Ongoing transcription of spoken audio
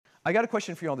I got a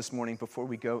question for you all this morning before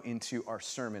we go into our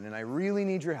sermon, and I really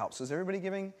need your help. So is everybody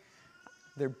giving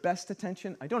their best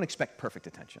attention? I don't expect perfect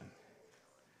attention,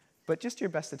 but just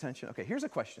your best attention. Okay, here's a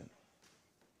question.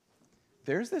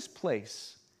 There's this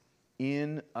place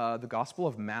in the Gospel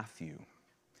of Matthew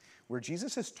where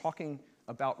Jesus is talking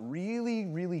about really,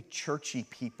 really churchy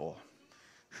people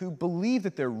who believe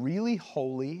that they're really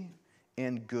holy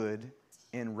and good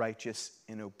and righteous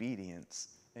and obedient.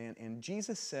 And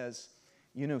Jesus says,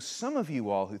 you know, some of you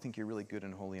all who think you're really good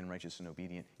and holy and righteous and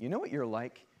obedient, you know what you're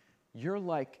like? You're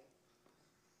like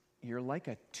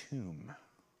a tomb.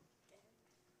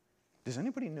 Does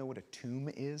anybody know what a tomb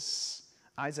is?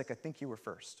 Isaac, I think you were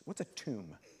first. What's a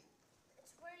tomb?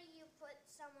 It's where you put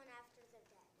someone after they're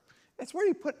dead. It's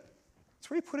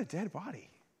where you put a dead body.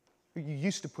 Or you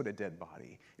used to put a dead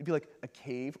body. It'd be like a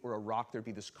cave or a rock. There'd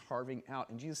be this carving out.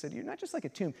 And Jesus said, you're not just like a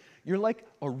tomb. You're like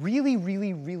a really,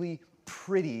 really, really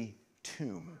pretty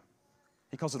tomb.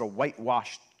 He calls it a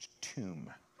whitewashed tomb.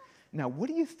 Now, what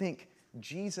do you think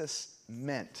Jesus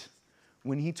meant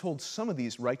when he told some of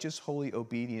these righteous, holy,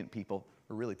 obedient people,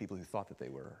 or really people who thought that they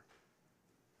were?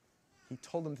 He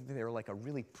told them that they were like a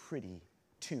really pretty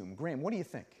tomb. Graham, what do you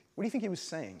think? What do you think he was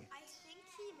saying? I think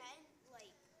he meant,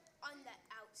 like, on the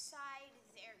outside,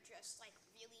 they're just, like,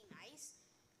 really nice,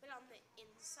 but on the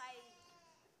inside,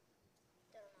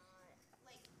 They're not.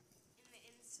 like, in the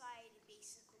inside,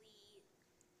 basically,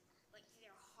 like,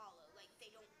 they're hollow. Like,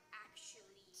 they don't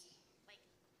actually, like,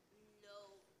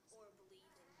 know or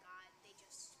believe in God. They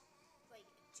just, like,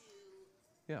 do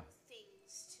Yeah.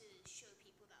 things to show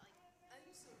people that, like, I'm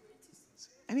so righteous.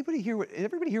 Did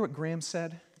everybody hear what Graham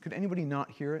said? Could anybody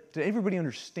not hear it? Did everybody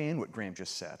understand what Graham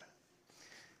just said?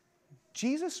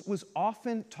 Jesus was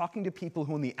often talking to people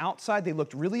who on the outside, they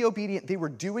looked really obedient, they were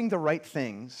doing the right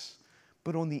things,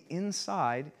 but on the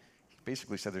inside, he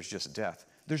basically said there's just death.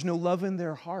 There's no love in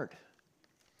their heart.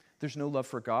 There's no love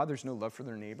for God, there's no love for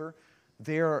their neighbor.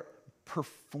 They're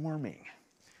performing.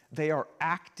 They are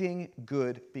acting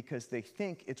good because they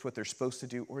think it's what they're supposed to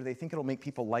do, or they think it'll make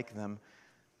people like them,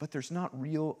 but there's not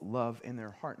real love in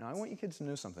their heart. Now, I want you kids to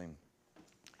know something.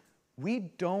 We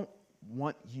don't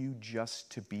want you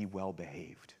just to be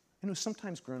well-behaved. You know,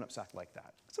 sometimes grown-ups act like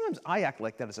that. Sometimes I act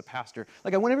like that as a pastor.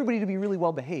 Like, I want everybody to be really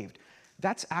well-behaved.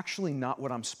 That's actually not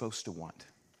what I'm supposed to want.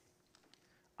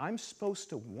 I'm supposed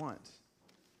to want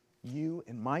you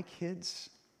and my kids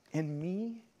and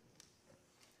me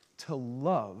to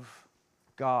love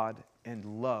God and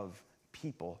love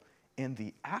people, and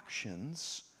the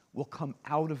actions will come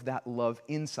out of that love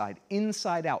inside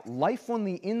out. Life on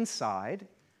the inside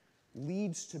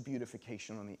leads to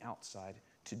beautification on the outside,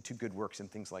 to good works and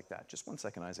things like that. Just one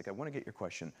second, Isaac. I want to get your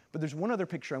question. But there's one other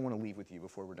picture I want to leave with you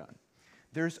before we're done.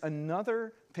 There's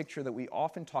another picture that we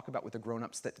often talk about with the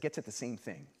grown-ups that gets at the same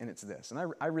thing, and it's this.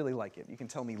 And I really like it. You can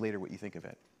tell me later what you think of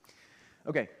it.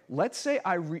 Okay, let's say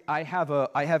I have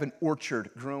an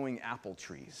orchard growing apple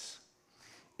trees.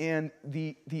 And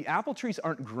the apple trees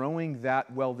aren't growing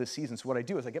that well this season. So what I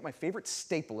do is I get my favorite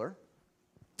stapler,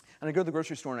 and I go to the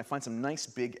grocery store and I find some nice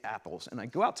big apples. And I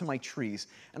go out to my trees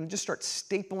and I just start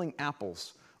stapling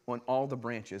apples on all the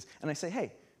branches. And I say,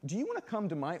 hey, do you want to come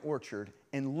to my orchard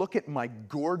and look at my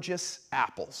gorgeous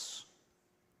apples?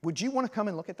 Would you want to come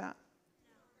and look at that?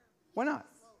 No. Why not?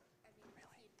 Well, I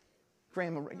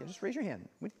mean, really? Graham, just raise your hand.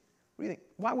 What do you think?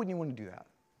 Why wouldn't you want to do that?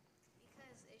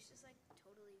 Because it's just, like,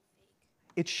 totally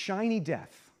fake. It's shiny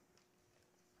death.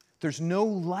 There's no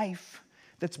life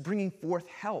that's bringing forth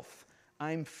health.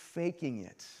 I'm faking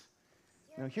it.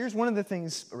 Now, here's one of the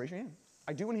things. Oh, raise your hand.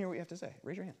 I do want to hear what you have to say.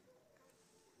 Raise your hand.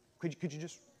 Could you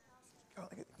just? Oh,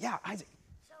 yeah, Isaac.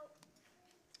 So,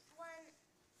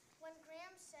 when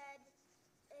Graham said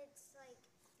it's like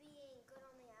being good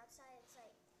on the outside, it's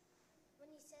like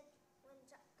when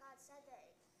God said that,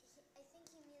 I think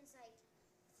he means like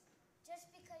just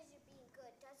because you're being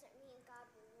good doesn't mean God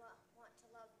will want to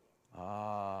love you.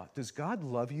 Does God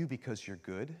love you because you're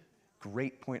good?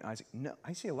 Great point, Isaac. No,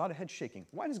 I see a lot of head shaking.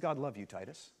 Why does God love you,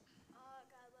 Titus?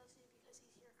 God loves you because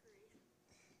he's your creator.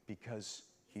 Because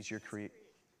he's your creator.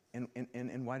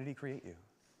 And why did he create you?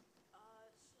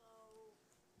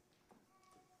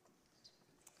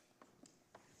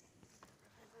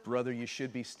 Brother, you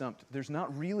should be stumped. There's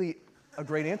not really a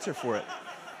great answer for it.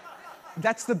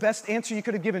 That's the best answer you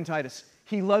could have given, Titus.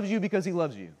 He loves you because he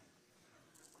loves you.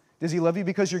 Does he love you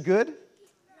because you're good?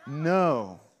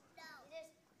 No.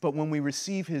 But when we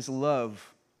receive his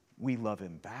love, we love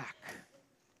him back,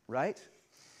 right?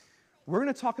 We're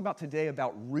going to talk about today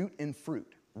about root and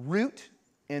fruit. Root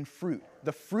and fruit.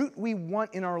 The fruit we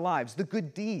want in our lives, the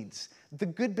good deeds, the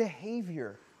good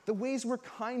behavior, the ways we're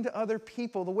kind to other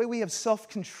people, the way we have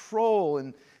self-control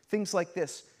and things like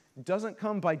this doesn't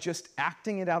come by just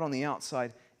acting it out on the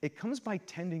outside. It comes by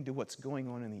tending to what's going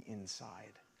on in the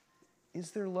inside.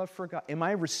 Is there love for God? Am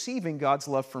I receiving God's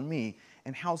love for me?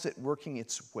 And how's it working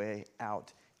its way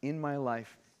out in my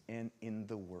life and in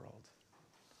the world?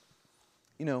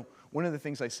 You know, one of the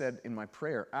things I said in my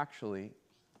prayer actually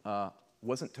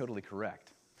wasn't totally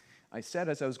correct. I said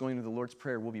as I was going to the Lord's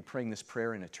Prayer, we'll be praying this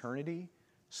prayer in eternity.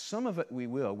 Some of it we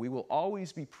will. We will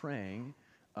always be praying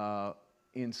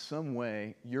in some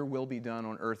way, your will be done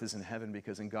on earth as in heaven,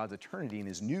 because in God's eternity, in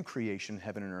his new creation,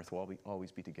 heaven and earth will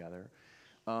always be together.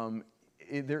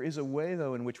 There is a way,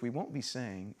 though, in which we won't be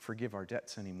saying, forgive our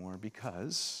debts anymore,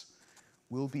 because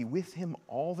we'll be with him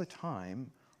all the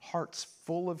time, hearts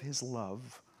full of his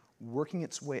love, working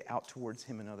its way out towards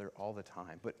him and other all the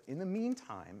time. But in the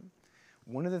meantime,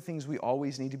 one of the things we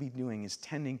always need to be doing is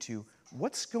tending to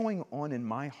what's going on in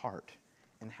my heart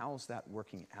and how's that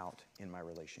working out in my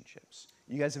relationships.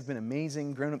 You guys have been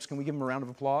amazing. Grown-ups, can we give them a round of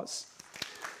applause?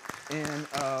 And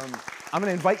I'm going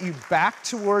to invite you back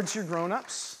towards your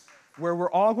grown-ups, where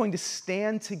we're all going to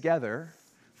stand together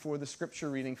for the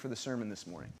scripture reading for the sermon this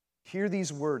morning. Hear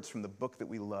these words from the book that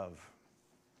we love.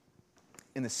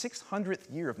 In the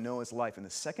 600th year of Noah's life, in the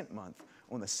second month,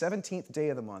 on the 17th day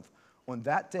of the month, on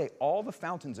that day, all the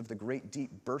fountains of the great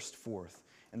deep burst forth,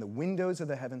 and the windows of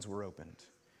the heavens were opened.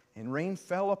 And rain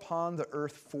fell upon the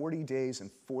earth 40 days and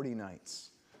 40 nights.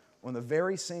 On the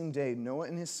very same day, Noah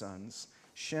and his sons,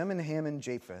 Shem and Ham and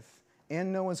Japheth,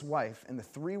 and Noah's wife, and the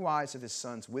 3 wives of his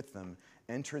sons with them,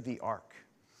 entered the ark.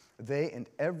 They and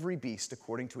every beast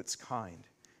according to its kind,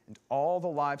 and all the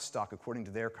livestock according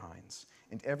to their kinds,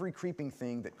 and every creeping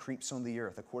thing that creeps on the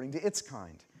earth according to its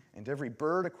kind, and every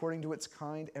bird according to its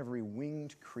kind, every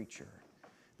winged creature.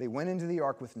 They went into the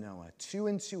ark with Noah, 2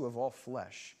 and 2 of all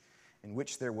flesh, in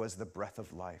which there was the breath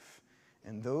of life.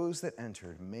 And those that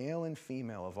entered, male and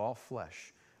female of all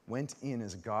flesh, went in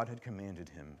as God had commanded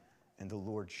him, and the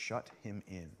Lord shut him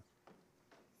in.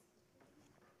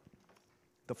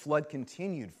 The flood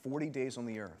continued 40 days on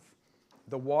the earth.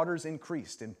 The waters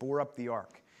increased and bore up the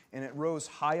ark, and it rose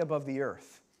high above the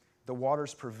earth. The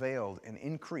waters prevailed and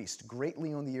increased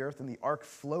greatly on the earth, and the ark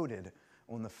floated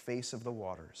on the face of the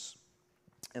waters.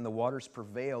 And the waters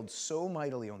prevailed so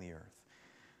mightily on the earth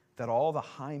that all the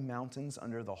high mountains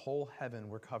under the whole heaven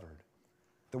were covered.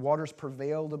 The waters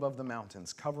prevailed above the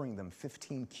mountains, covering them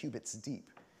 15 cubits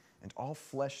deep, and all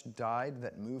flesh died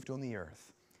that moved on the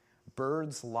earth,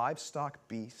 birds, livestock,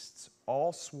 beasts,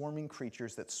 all swarming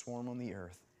creatures that swarm on the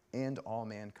earth, and all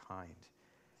mankind.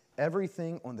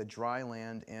 Everything on the dry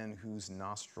land in whose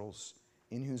nostrils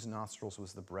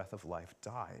was the breath of life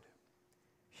died.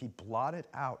 He blotted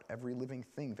out every living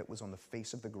thing that was on the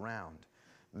face of the ground,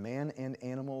 man and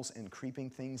animals and creeping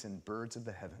things and birds of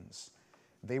the heavens.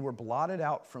 They were blotted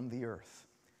out from the earth.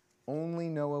 Only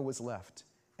Noah was left,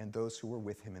 and those who were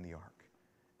with him in the ark.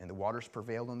 And the waters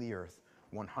prevailed on the earth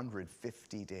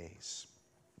 150 days.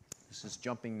 This is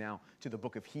jumping now to the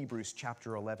book of Hebrews,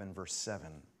 chapter 11, verse 7.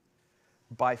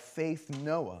 By faith,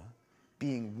 Noah,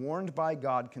 being warned by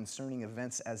God concerning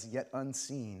events as yet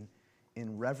unseen,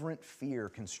 in reverent fear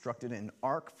constructed an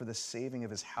ark for the saving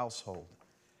of his household.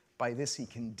 By this he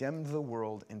condemned the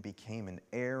world and became an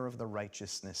heir of the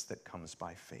righteousness that comes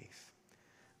by faith.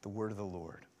 The word of the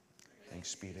Lord.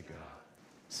 Thanks be to God.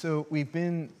 So we've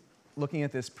been looking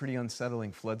at this pretty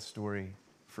unsettling flood story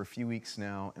for a few weeks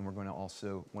now, and we're going to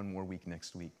also one more week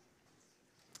next week.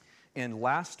 And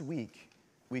last week,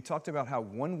 we talked about how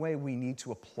one way we need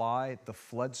to apply the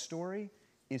flood story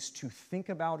is to think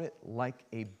about it like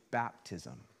a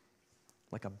baptism.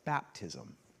 Like a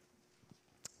baptism.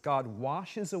 God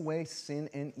washes away sin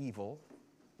and evil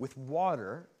with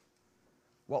water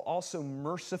while also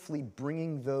mercifully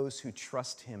bringing those who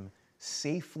trust him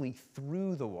safely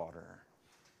through the water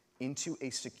into a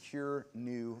secure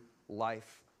new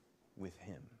life with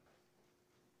him.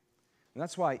 And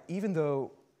that's why even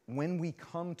though when we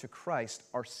come to Christ,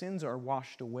 our sins are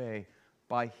washed away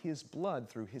by his blood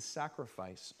through his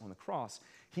sacrifice on the cross,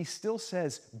 he still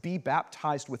says, be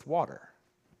baptized with water.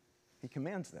 He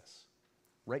commands this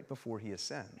right before he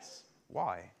ascends.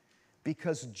 Why?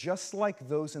 Because just like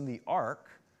those in the ark,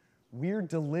 we're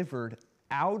delivered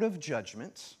out of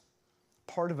judgment,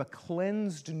 part of a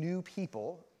cleansed new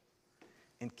people,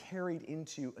 and carried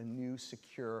into a new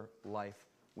secure life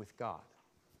with God.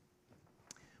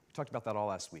 We talked about that all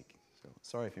last week, so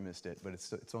sorry if you missed it, but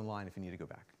it's online if you need to go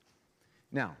back.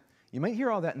 Now, you might hear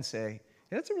all that and say,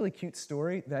 hey, that's a really cute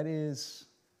story. That's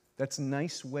a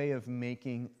nice way of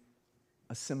making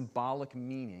a symbolic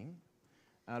meaning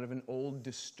out of an old,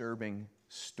 disturbing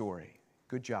story.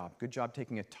 Good job. Good job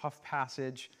taking a tough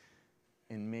passage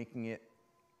and making it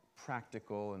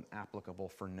practical and applicable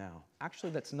for now.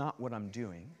 Actually, that's not what I'm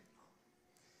doing,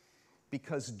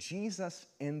 because Jesus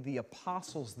and the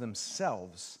apostles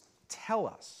themselves tell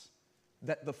us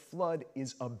that the flood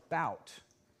is about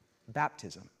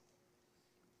baptism.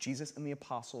 Jesus and the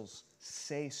apostles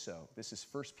say so. This is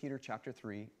 1 Peter chapter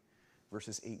 3,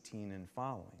 verses 18 and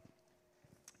following.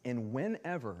 And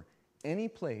whenever any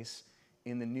place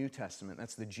in the New Testament,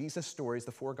 that's the Jesus stories,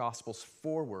 the four Gospels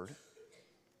forward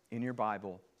in your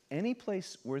Bible, any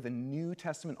place where the New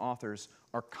Testament authors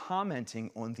are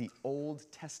commenting on the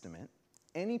Old Testament,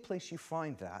 any place you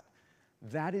find that,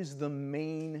 that is the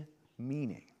main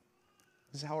meaning.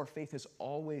 This is how our faith has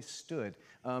always stood.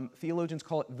 Theologians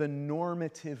call it the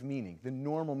normative meaning, the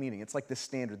normal meaning. It's like the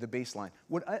standard, the baseline.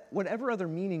 Whatever other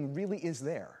meaning really is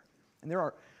there.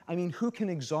 And who can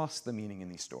exhaust the meaning in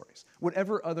these stories?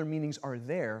 Whatever other meanings are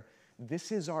there,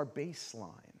 this is our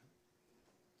baseline.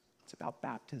 It's about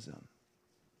baptism.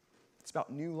 It's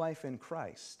about new life in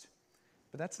Christ.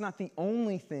 But that's not the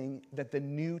only thing that the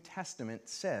New Testament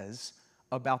says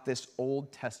about this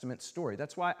Old Testament story.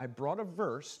 That's why I brought a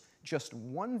verse, just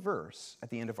one verse at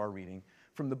the end of our reading,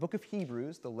 from the book of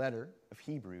Hebrews, the letter of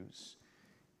Hebrews,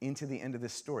 into the end of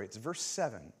this story. It's verse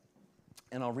 7,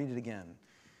 and I'll read it again.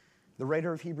 The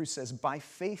writer of Hebrews says, "By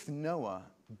faith Noah,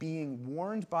 being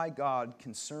warned by God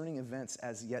concerning events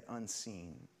as yet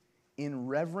unseen, in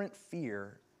reverent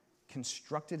fear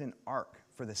constructed an ark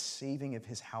for the saving of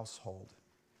his household.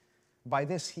 By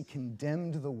this he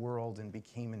condemned the world and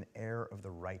became an heir of the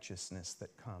righteousness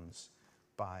that comes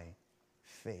by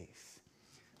faith."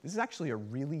 This is actually a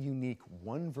really unique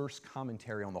one-verse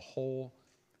commentary on the whole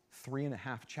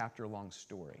 3.5 chapter long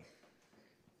story.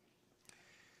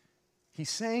 He's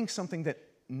saying something that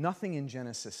nothing in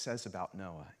Genesis says about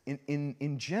Noah.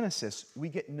 In Genesis, we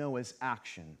get Noah's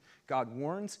action. God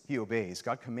warns, he obeys.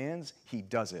 God commands, he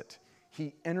does it.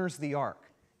 He enters the ark,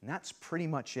 and that's pretty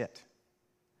much it.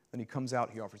 Then he comes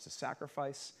out, he offers a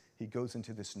sacrifice, he goes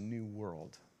into this new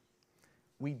world.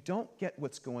 We don't get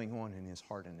what's going on in his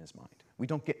heart and his mind. We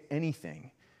don't get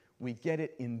anything. We get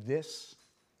it in this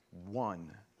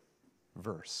one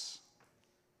verse.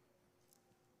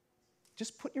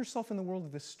 Just put yourself in the world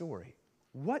of this story.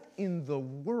 What in the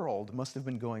world must have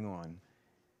been going on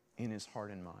in his heart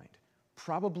and mind?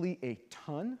 Probably a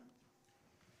ton.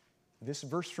 This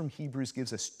verse from Hebrews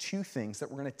gives us two things that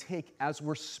we're going to take, as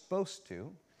we're supposed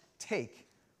to take,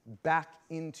 back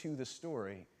into the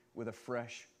story with a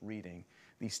fresh reading.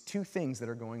 These two things that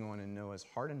are going on in Noah's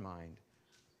heart and mind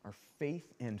are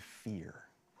faith and fear.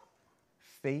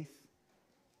 Faith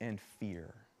and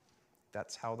fear.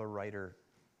 That's how the writer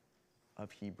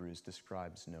of Hebrews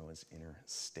describes Noah's inner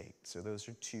state. So those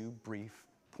are two brief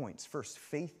points. First,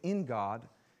 faith in God,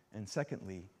 and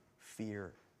secondly,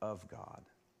 fear of God.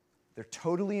 They're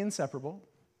totally inseparable,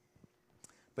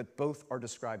 but both are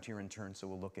described here in turn, so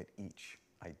we'll look at each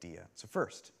idea. So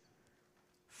first,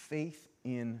 faith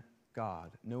in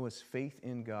God. Noah's faith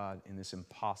in God in this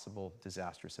impossible,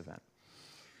 disastrous event.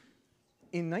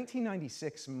 In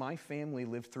 1996, my family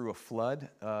lived through a flood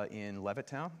in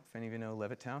Levittown. If any of you know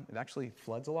Levittown, it actually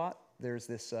floods a lot. There's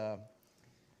this,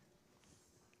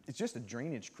 it's just a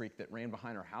drainage creek that ran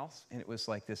behind our house, and it was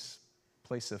like this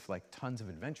place of like tons of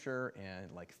adventure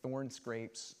and like thorn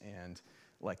scrapes and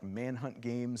like manhunt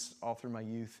games all through my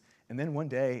youth. And then one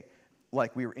day,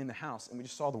 like we were in the house and we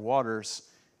just saw the waters,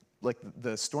 like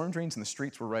the storm drains in the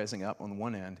streets were rising up on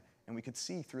one end, and we could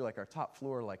see through like our top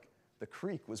floor, like the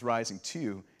creek was rising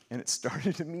too, and it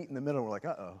started to meet in the middle. We're like,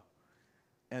 uh-oh.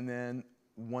 And then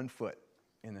 1 foot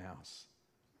in the house.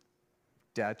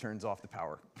 Dad turns off the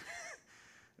power.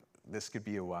 This could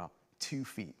be a while. 2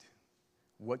 feet.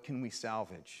 What can we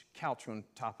salvage? Couch on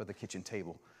top of the kitchen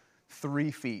table. 3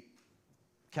 feet.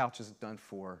 Couch is done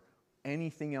for.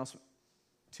 Anything else,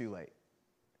 too late.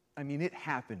 I mean, it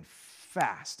happened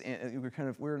fast. And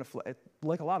we're in a flood,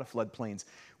 like a lot of floodplains,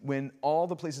 when all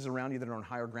the places around you that are on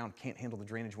higher ground can't handle the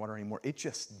drainage water anymore. It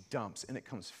just dumps, and it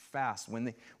comes fast.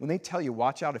 When they tell you,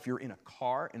 watch out if you're in a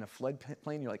car, in a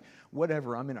floodplain, you're like,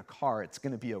 whatever, I'm in a car, it's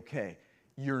going to be okay.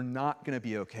 You're not going to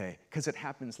be okay, because it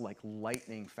happens like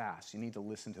lightning fast. You need to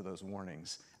listen to those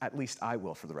warnings. At least I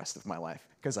will for the rest of my life,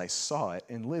 because I saw it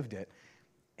and lived it.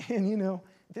 And you know,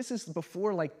 this is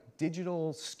before like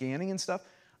digital scanning and stuff.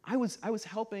 I was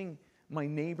helping my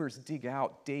neighbors dig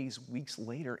out days, weeks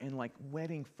later, and like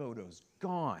wedding photos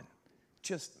gone.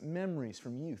 Just memories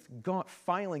from youth gone.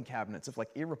 Filing cabinets of like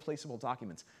irreplaceable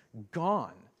documents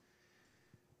gone.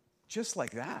 Just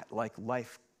like that, like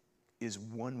life is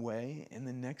one way, and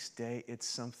the next day it's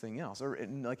something else. Or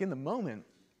like in the moment,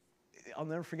 I'll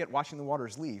never forget watching the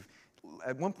waters leave.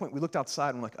 At one point we looked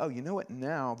outside and we're like, oh, you know what?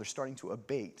 Now they're starting to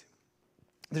abate.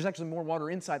 There's actually more water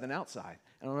inside than outside.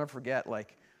 And I'll never forget,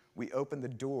 like, we opened the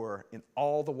door and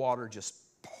all the water just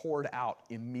poured out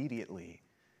immediately.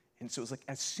 And so it was like,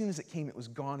 as soon as it came, it was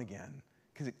gone again,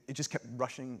 because it just kept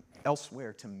rushing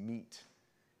elsewhere to meet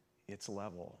its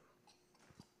level.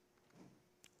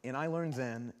 And I learned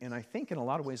then, and I think in a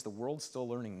lot of ways the world's still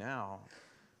learning now,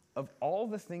 of all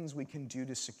the things we can do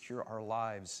to secure our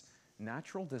lives,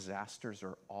 natural disasters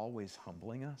are always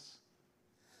humbling us.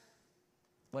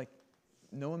 Like,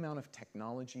 no amount of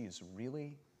technology is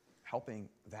really helping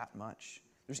that much.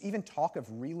 There's even talk of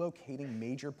relocating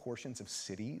major portions of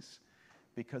cities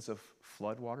because of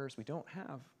floodwaters. We don't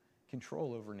have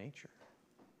control over nature.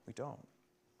 We don't.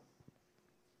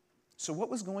 So what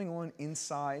was going on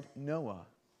inside Noah?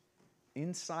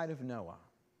 Inside of Noah?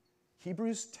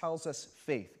 Hebrews tells us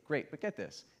faith. Great, but get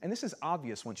this. And this is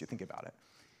obvious once you think about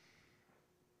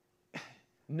it.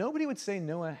 Nobody would say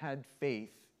Noah had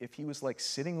faith if he was like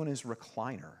sitting on his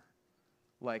recliner,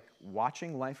 like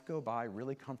watching life go by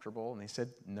really comfortable, and they said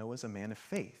Noah's a man of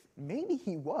faith. Maybe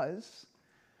he was,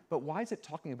 but why is it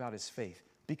talking about his faith?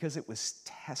 Because it was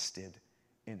tested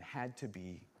and had to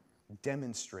be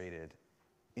demonstrated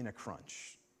in a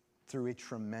crunch through a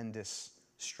tremendous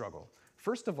struggle.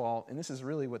 First of all, and this is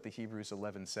really what the Hebrews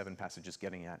 11:7 passage is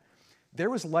getting at, there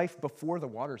was life before the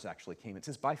waters actually came. It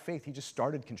says by faith he just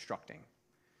started constructing.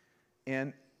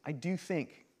 And I do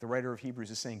think the writer of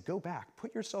Hebrews is saying, go back,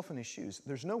 put yourself in his shoes.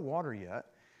 There's no water yet.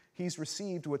 He's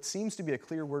received what seems to be a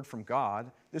clear word from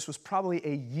God. This was probably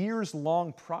a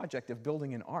years-long project of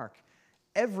building an ark.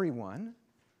 Everyone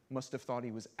must have thought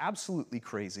he was absolutely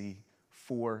crazy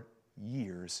for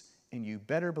years, and you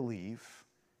better believe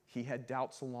he had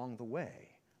doubts along the way.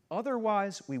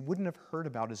 Otherwise, we wouldn't have heard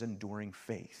about his enduring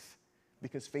faith,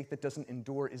 because faith that doesn't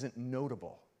endure isn't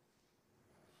notable.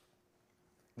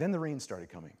 Then the rains started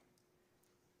coming.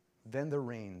 Then the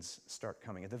rains start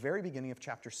coming. At the very beginning of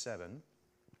chapter 7,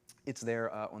 it's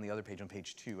there on the other page, on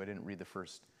page 2. I didn't read the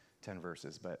first 10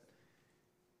 verses, but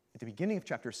at the beginning of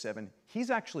chapter 7, he's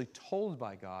actually told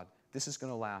by God this is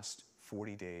going to last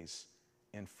 40 days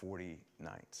and 40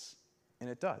 nights. And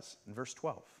it does. In verse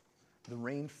 12, the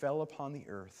rain fell upon the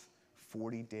earth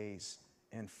 40 days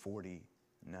and 40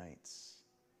 nights.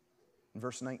 In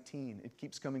verse 19, it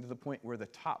keeps coming to the point where the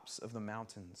tops of the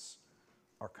mountains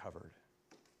are covered.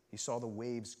 He saw the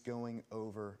waves going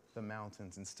over the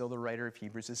mountains. And still the writer of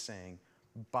Hebrews is saying,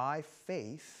 by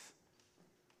faith,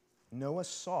 Noah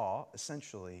saw,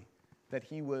 essentially, that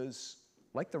he was,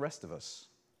 like the rest of us,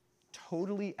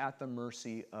 totally at the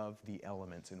mercy of the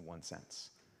elements in one sense.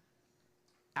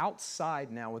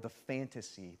 Outside now of the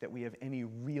fantasy that we have any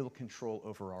real control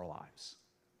over our lives.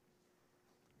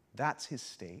 That's his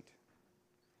state,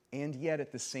 and yet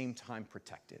at the same time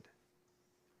protected.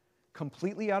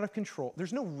 Completely out of control.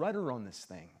 There's no rudder on this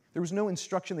thing. There was no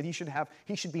instruction that he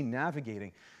should be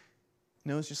navigating.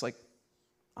 No, it's just like,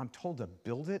 I'm told to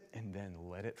build it and then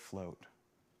let it float.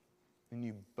 And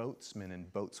you boatsmen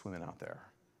and boatswomen out there,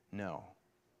 no.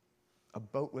 A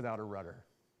boat without a rudder,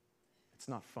 it's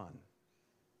not fun.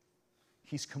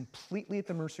 He's completely at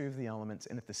the mercy of the elements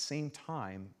and at the same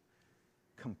time,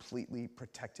 completely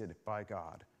protected by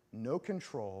God. No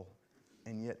control,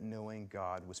 and yet knowing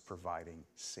God was providing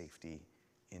safety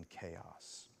in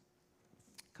chaos.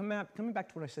 Coming back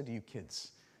to what I said to you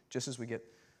kids, just as we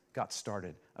got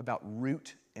started, about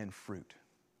root and fruit.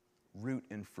 Root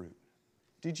and fruit.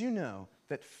 Did you know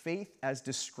that faith, as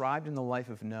described in the life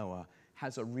of Noah,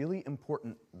 has a really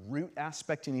important root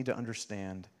aspect you need to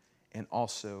understand, and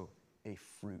also a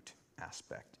fruit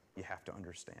aspect you have to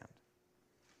understand?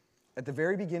 At the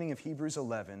very beginning of Hebrews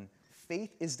 11,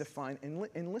 faith is defined,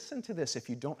 and listen to this if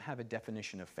you don't have a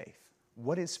definition of faith.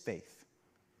 What is faith?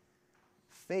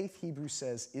 Faith, Hebrews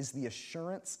says, is the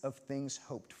assurance of things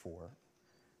hoped for,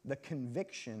 the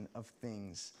conviction of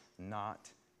things not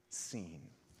seen.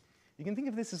 You can think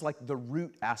of this as like the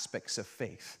root aspects of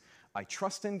faith. I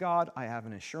trust in God, I have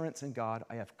an assurance in God,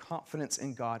 I have confidence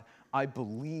in God, I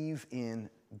believe in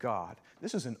God.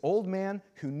 This is an old man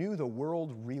who knew the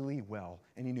world really well,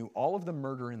 and he knew all of the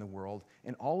murder in the world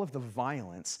and all of the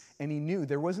violence, and he knew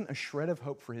there wasn't a shred of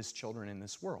hope for his children in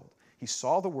this world. He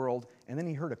saw the world, and then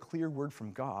he heard a clear word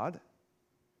from God,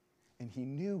 and he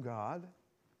knew God.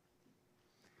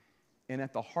 And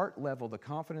at the heart level, the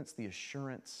confidence, the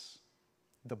assurance,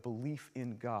 the belief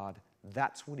in God,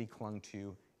 that's what he clung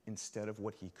to instead of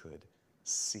what he could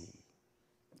see.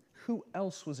 Who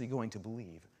else was he going to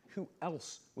believe? Who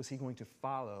else was he going to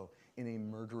follow in a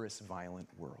murderous, violent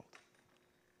world?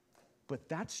 But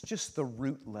that's just the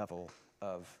root level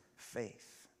of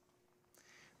faith.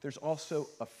 There's also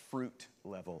a fruit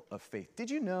level of faith. Did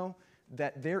you know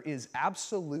that there is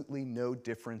absolutely no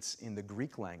difference in the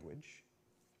Greek language,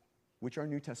 which our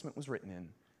New Testament was written in,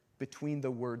 between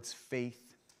the words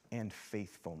faith and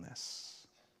faithfulness.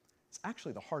 It's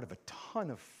actually the heart of a ton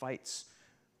of fights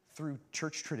through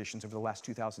church traditions over the last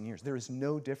 2,000 years. There is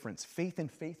no difference. Faith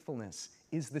and faithfulness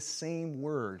is the same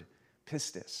word,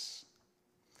 pistis.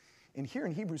 And here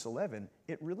in Hebrews 11,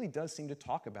 it really does seem to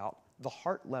talk about the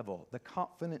heart level, the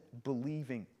confident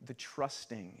believing, the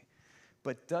trusting.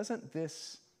 But doesn't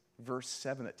this verse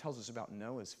 7 that tells us about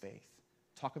Noah's faith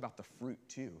talk about the fruit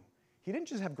too? He didn't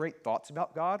just have great thoughts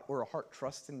about God or a heart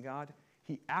trust in God.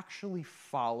 He actually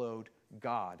followed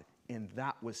God, and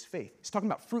that was faith. He's talking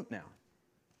about fruit now.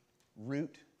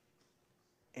 Root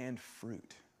and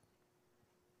fruit.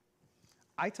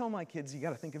 I tell my kids, you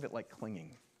got to think of it like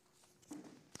clinging.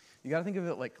 You got to think of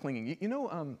it like clinging. You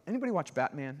know, anybody watch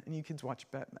Batman? Any of you kids watch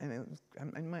Batman?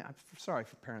 I'm sorry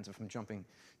for parents if I'm jumping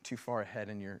too far ahead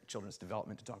in your children's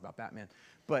development to talk about Batman.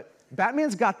 But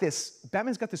Batman's got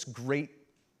this great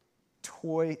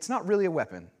toy. It's not really a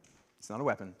weapon. It's not a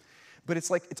weapon. But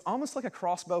it's almost like a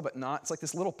crossbow, but not. It's like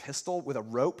this little pistol with a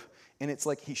rope, and it's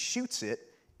like he shoots it,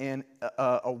 and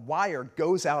a wire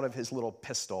goes out of his little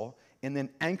pistol and then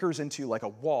anchors into like a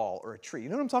wall or a tree. You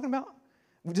know what I'm talking about?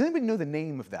 Does anybody know the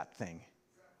name of that thing?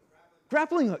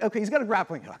 Grappling hook. Okay, he's got a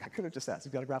grappling hook. I could have just asked.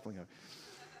 He's got a grappling hook.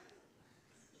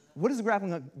 What does the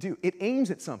grappling hook do? It aims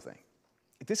at something.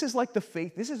 This is like the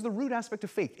faith. This is the root aspect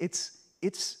of faith.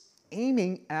 It's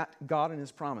aiming at God and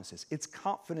his promises. It's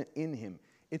confident in him.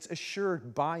 It's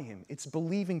assured by him. It's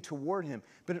believing toward him.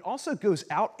 But it also goes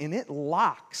out and it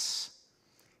locks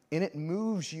and it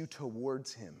moves you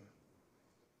towards him.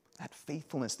 That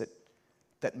faithfulness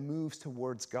that moves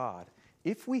towards God.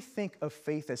 If we think of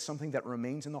faith as something that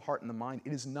remains in the heart and the mind,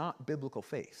 it is not biblical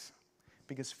faith,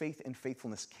 because faith and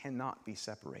faithfulness cannot be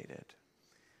separated.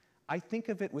 I think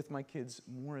of it with my kids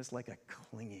more as like a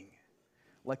clinging,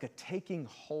 like a taking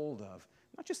hold of,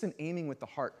 not just an aiming with the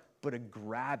heart, but a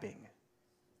grabbing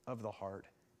of the heart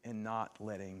and not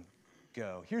letting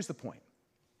go. Here's the point.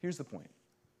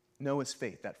 Noah's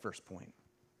faith, that first point.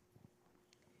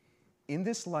 In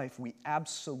this life, we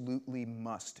absolutely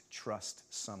must trust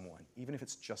someone, even if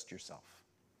it's just yourself.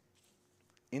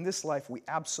 In this life, we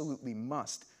absolutely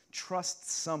must trust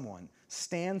someone,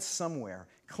 stand somewhere,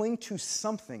 cling to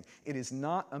something. It is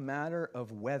not a matter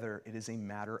of whether, it is a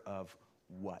matter of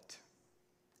what.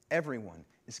 Everyone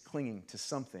is clinging to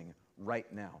something right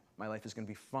now. My life is going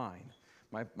to be fine.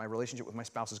 My relationship with my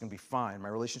spouse is going to be fine. My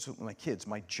relationship with my kids,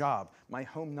 my job, my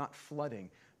home not flooding,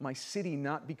 my city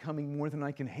not becoming more than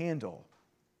I can handle.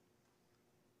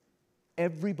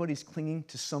 Everybody's clinging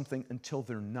to something until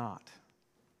they're not.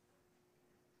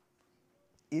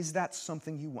 Is that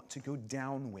something you want to go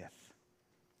down with?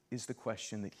 Is the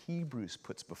question that Hebrews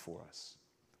puts before us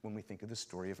when we think of the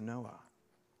story of Noah.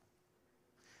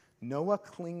 Noah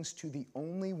clings to the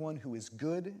only one who is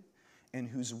good and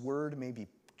whose word may be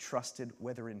trusted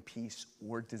whether in peace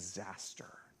or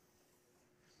disaster.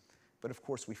 But of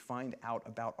course, we find out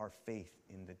about our faith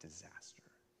in the disaster.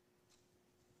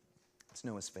 It's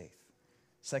Noah's faith.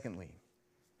 Secondly,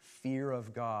 fear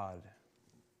of God.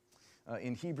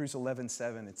 In Hebrews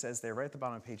 11:7, it says there, right at the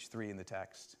bottom of page 3 in the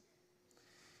text,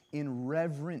 in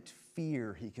reverent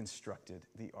fear he constructed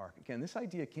the ark. Again, this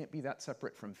idea can't be that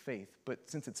separate from faith, but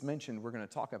since it's mentioned, we're going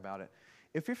to talk about it.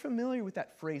 If you're familiar with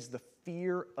that phrase, the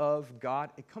fear of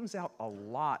God, it comes out a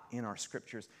lot in our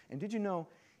scriptures. And did you know,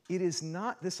 it is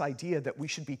not this idea that we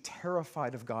should be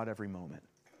terrified of God every moment.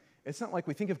 It's not like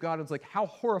we think of God as like, how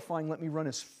horrifying, let me run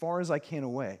as far as I can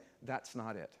away. That's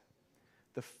not it.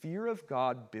 The fear of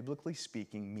God, biblically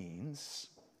speaking, means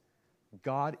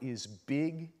God is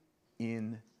big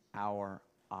in our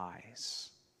eyes.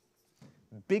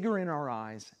 Bigger in our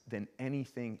eyes than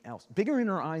anything else. Bigger in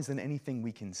our eyes than anything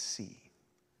we can see.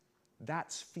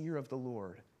 That's fear of the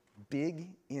Lord. Big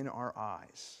in our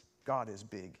eyes. God is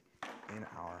big in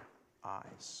our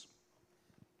eyes.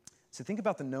 So think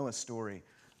about the Noah story.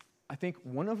 I think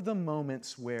one of the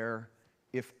moments where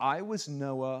if I was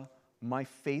Noah, my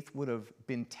faith would have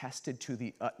been tested to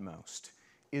the utmost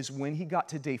is when he got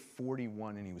to day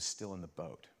 41 and he was still in the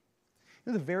boat.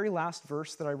 You know, the very last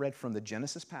verse that I read from the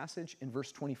Genesis passage in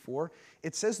verse 24,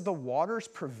 it says the waters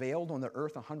prevailed on the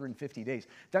earth 150 days.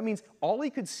 That means all he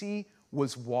could see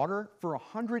was water for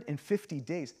 150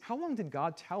 days. How long did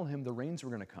God tell him the rains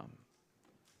were going to come?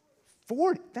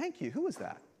 40. Thank you. Who was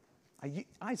that?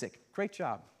 Isaac. Great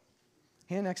job.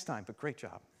 Hand next time, but great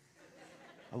job.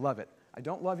 I love it. I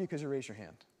don't love you because you raise your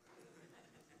hand.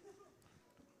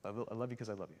 I love you because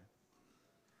I love you.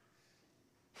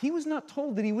 He was not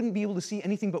told that he wouldn't be able to see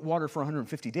anything but water for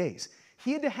 150 days.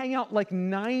 He had to hang out like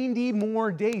 90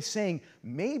 more days saying,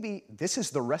 maybe this is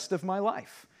the rest of my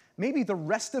life. Maybe the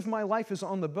rest of my life is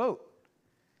on the boat.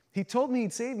 He told me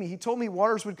he'd save me. He told me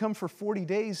waters would come for 40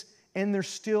 days, and there's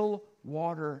still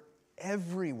water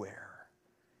everywhere.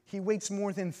 He waits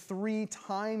more than 3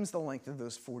 times the length of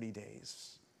those 40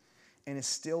 days and is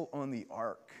still on the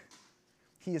ark.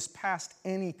 He is past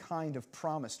any kind of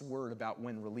promised word about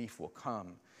when relief will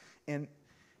come. And,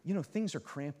 things are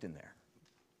cramped in there.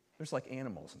 There's like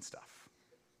animals and stuff.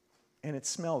 And it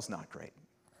smells not great.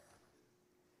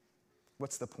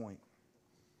 What's the point?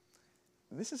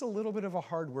 This is a little bit of a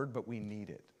hard word, but we need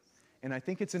it. And I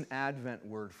think it's an Advent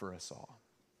word for us all.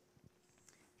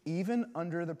 Even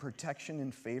under the protection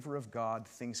and favor of God,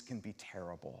 things can be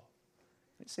terrible.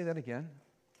 Let me say that again.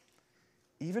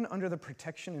 Even under the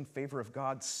protection and favor of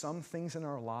God, some things in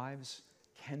our lives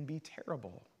can be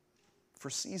terrible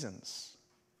for seasons.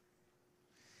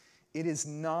 It is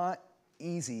not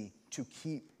easy to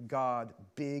keep God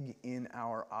big in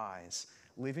our eyes.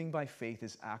 Living by faith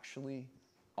is actually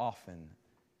often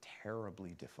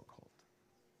terribly difficult.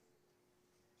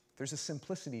 There's a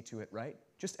simplicity to it, right?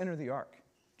 Just enter the ark.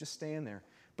 Just stay in there.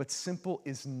 But simple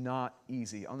is not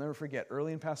easy. I'll never forget,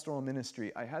 early in pastoral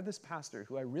ministry, I had this pastor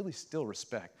who I really still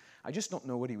respect. I just don't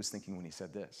know what he was thinking when he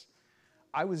said this.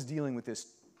 I was dealing with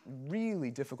this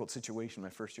really difficult situation my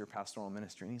first year of pastoral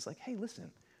ministry, and he's like, hey, listen,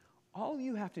 all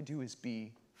you have to do is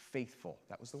be faithful.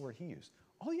 That was the word he used.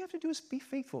 All you have to do is be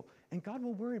faithful, and God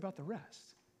will worry about the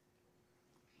rest.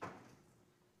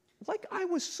 Like I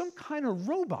was some kind of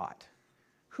robot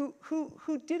who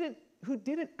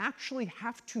didn't actually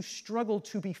have to struggle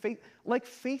to be faithful. Like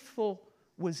faithful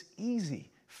was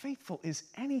easy. Faithful is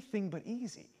anything but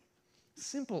easy.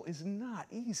 Simple is not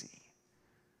easy.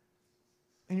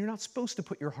 And you're not supposed to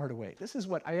put your heart away. This is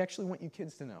what I actually want you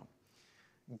kids to know.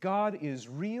 God is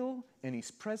real and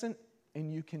he's present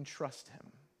and you can trust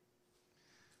him.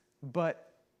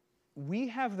 But we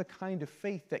have the kind of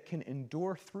faith that can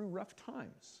endure through rough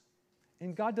times.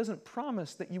 And God doesn't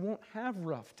promise that you won't have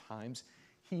rough times.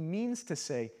 He means to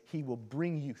say he will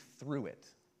bring you through it.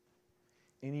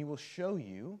 And he will show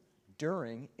you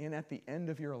during and at the end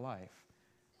of your life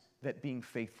that being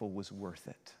faithful was worth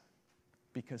it.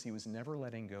 Because he was never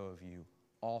letting go of you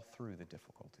all through the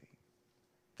difficulty.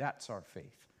 That's our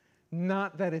faith.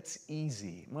 Not that it's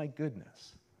easy. My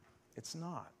goodness. It's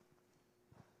not.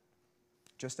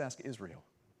 Just ask Israel.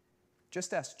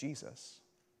 Just ask Jesus.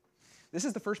 This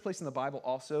is the first place in the Bible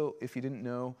also, if you didn't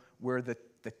know, where the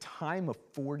time of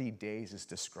 40 days is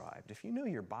described. If you know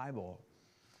your Bible,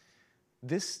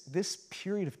 this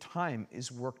period of time is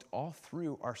worked all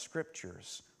through our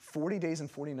scriptures. 40 days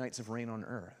and 40 nights of rain on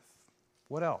earth.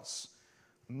 What else?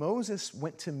 Moses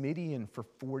went to Midian for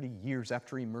 40 years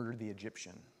after he murdered the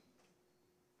Egyptian.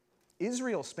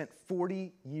 Israel spent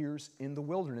 40 years in the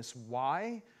wilderness.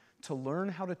 Why? To learn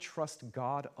how to trust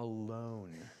God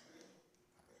alone.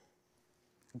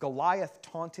 Goliath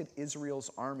taunted Israel's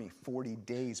army 40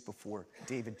 days before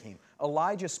David came.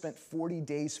 Elijah spent 40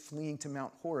 days fleeing to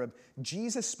Mount Horeb.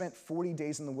 Jesus spent 40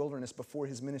 days in the wilderness before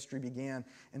his ministry began.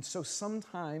 And so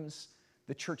sometimes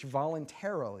the church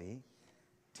voluntarily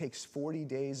takes 40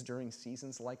 days during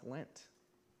seasons like Lent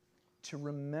to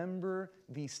remember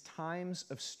these times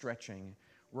of stretching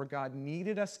where God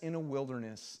needed us in a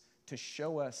wilderness to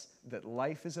show us that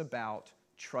life is about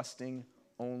trusting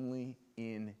only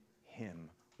in him,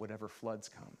 whatever floods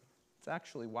come. It's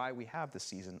actually why we have the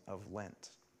season of Lent.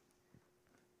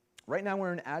 Right now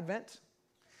we're in Advent,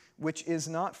 which is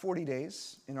not 40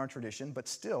 days in our tradition, but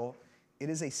still, it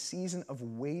is a season of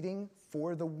waiting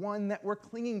for the one that we're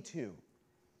clinging to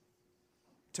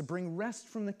bring rest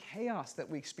from the chaos that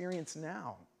we experience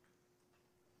now.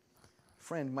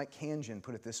 Friend Mike Kanjian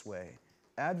put it this way: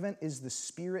 Advent is the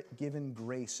Spirit-given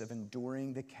grace of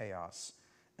enduring the chaos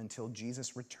until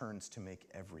Jesus returns to make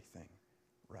everything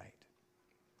right.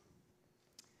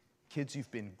 Kids,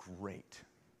 you've been great.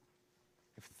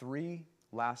 I have 3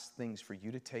 last things for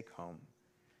you to take home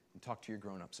and talk to your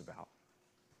grown-ups about.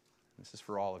 This is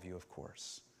for all of you, of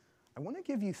course. I want to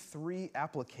give you 3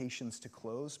 applications to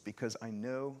close because I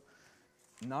know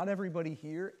not everybody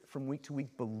here from week to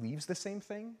week believes the same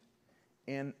thing.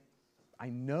 And I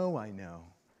know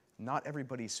not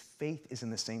everybody's faith is in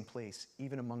the same place,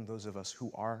 even among those of us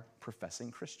who are professing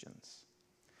Christians.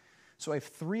 So I have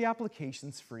 3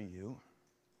 applications for you,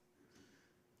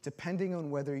 depending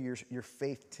on whether your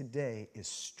faith today is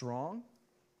strong,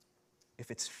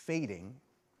 if it's fading,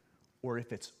 or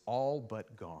if it's all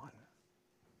but gone.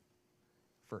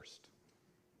 First,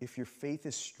 if your faith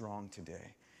is strong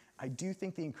today, I do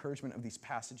think the encouragement of these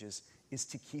passages is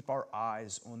to keep our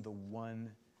eyes on the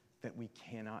one that we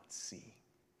cannot see,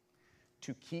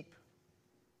 to keep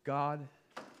God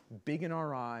big in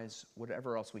our eyes,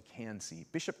 whatever else we can see.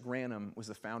 Bishop Granum was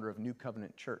the founder of New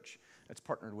Covenant Church. That's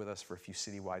partnered with us for a few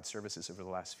citywide services over the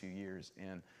last few years.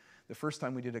 And the first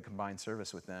time we did a combined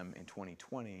service with them in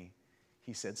 2020,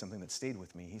 he said something that stayed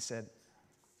with me. He said,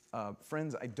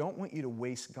 friends, I don't want you to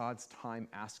waste God's time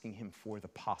asking him for the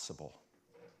possible.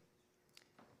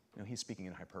 You know, he's speaking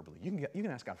in hyperbole. You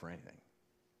can ask God for anything.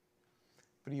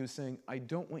 But he was saying, I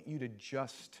don't want you to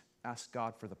just ask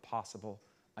God for the possible.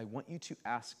 I want you to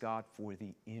ask God for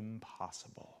the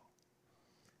impossible.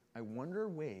 I wonder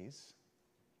ways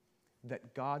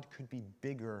that God could be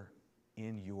bigger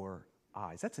in your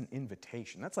eyes. That's an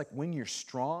invitation. That's like when you're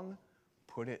strong,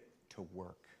 put it to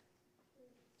work.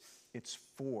 It's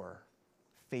for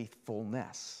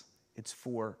faithfulness. It's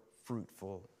for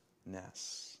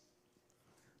fruitfulness.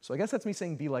 So I guess that's me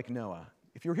saying be like Noah.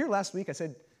 If you were here last week, I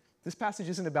said this passage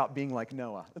isn't about being like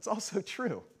Noah. That's also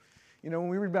true. You know, when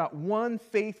we read about one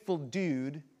faithful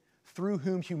dude through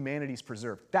whom humanity's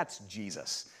preserved, that's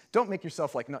Jesus. Don't make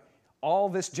yourself like, no, all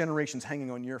this generation's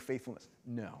hanging on your faithfulness.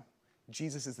 No,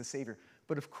 Jesus is the Savior.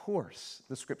 But of course,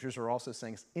 the scriptures are also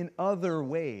saying, in other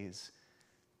ways,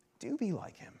 do be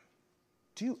like him.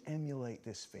 Do emulate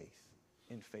this faith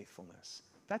in faithfulness.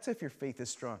 That's if your faith is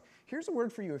strong. Here's a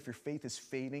word for you if your faith is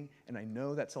fading, and I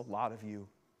know that's a lot of you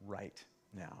right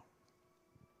now.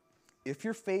 If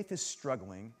your faith is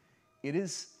struggling, it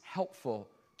is helpful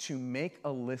to make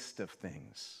a list of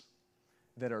things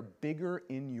that are bigger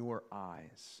in your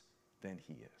eyes than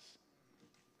he is.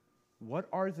 What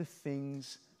are the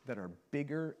things that are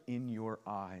bigger in your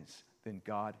eyes than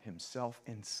God himself?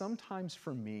 And sometimes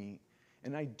for me,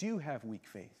 and I do have weak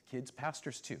faith, kids,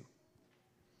 pastors too,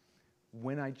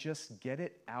 when I just get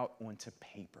it out onto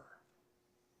paper,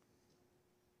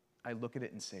 I look at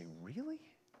it and say, really?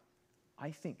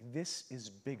 I think this is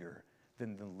bigger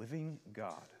than the living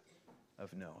God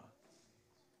of Noah.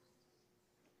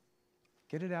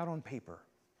 Get it out on paper.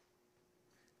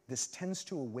 This tends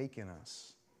to awaken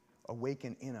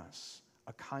in us,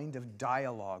 a kind of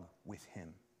dialogue with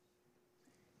him.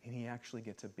 And he actually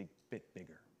gets a bit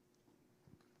bigger.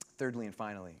 Thirdly and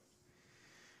finally,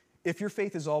 if your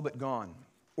faith is all but gone,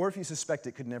 or if you suspect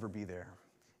it could never be there,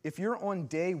 if you're on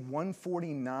day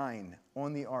 149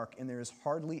 on the ark and there is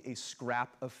hardly a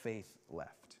scrap of faith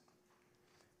left,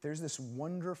 there's this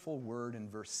wonderful word in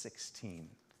verse 16.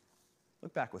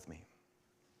 Look back with me.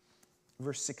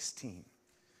 Verse 16.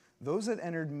 Those that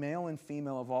entered, male and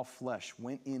female of all flesh,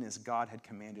 went in as God had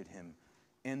commanded him,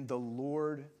 and the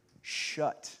Lord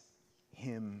shut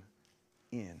him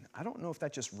in. I don't know if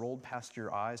that just rolled past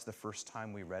your eyes the first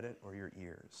time we read it or your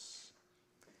ears.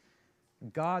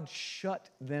 God shut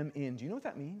them in. Do you know what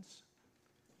that means?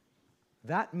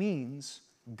 That means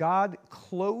God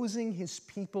closing his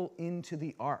people into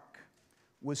the ark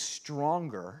was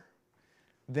stronger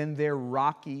than their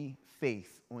rocky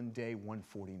faith on day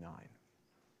 149.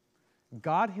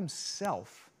 God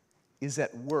himself is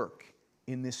at work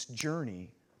in this journey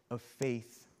of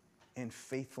faith and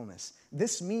faithfulness.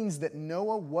 This means that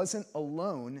Noah wasn't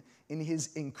alone in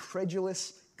his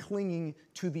incredulous clinging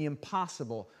to the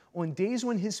impossible. On days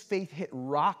when his faith hit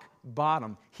rock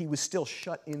bottom, he was still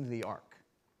shut into the ark.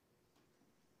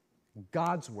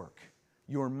 God's work,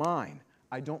 you're mine.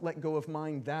 I don't let go of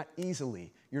mine that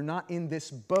easily. You're not in this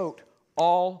boat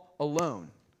all alone.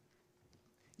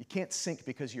 You can't sink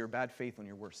because of your bad faith on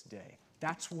your worst day.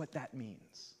 That's what that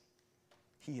means.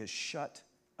 He has shut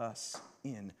us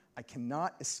in. I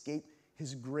cannot escape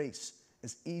his grace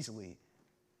as easily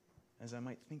as I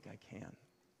might think I can.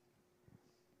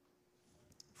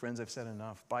 Friends, I've said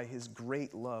enough. By his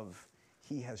great love,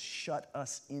 he has shut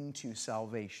us into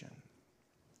salvation.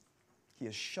 He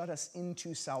has shut us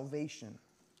into salvation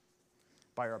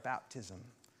by our baptism,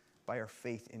 by our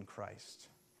faith in Christ.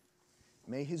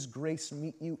 May his grace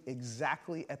meet you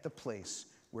exactly at the place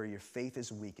where your faith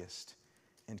is weakest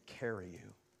and carry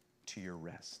you to your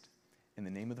rest. In the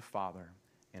name of the Father,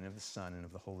 and of the Son, and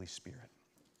of the Holy Spirit.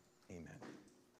 Amen.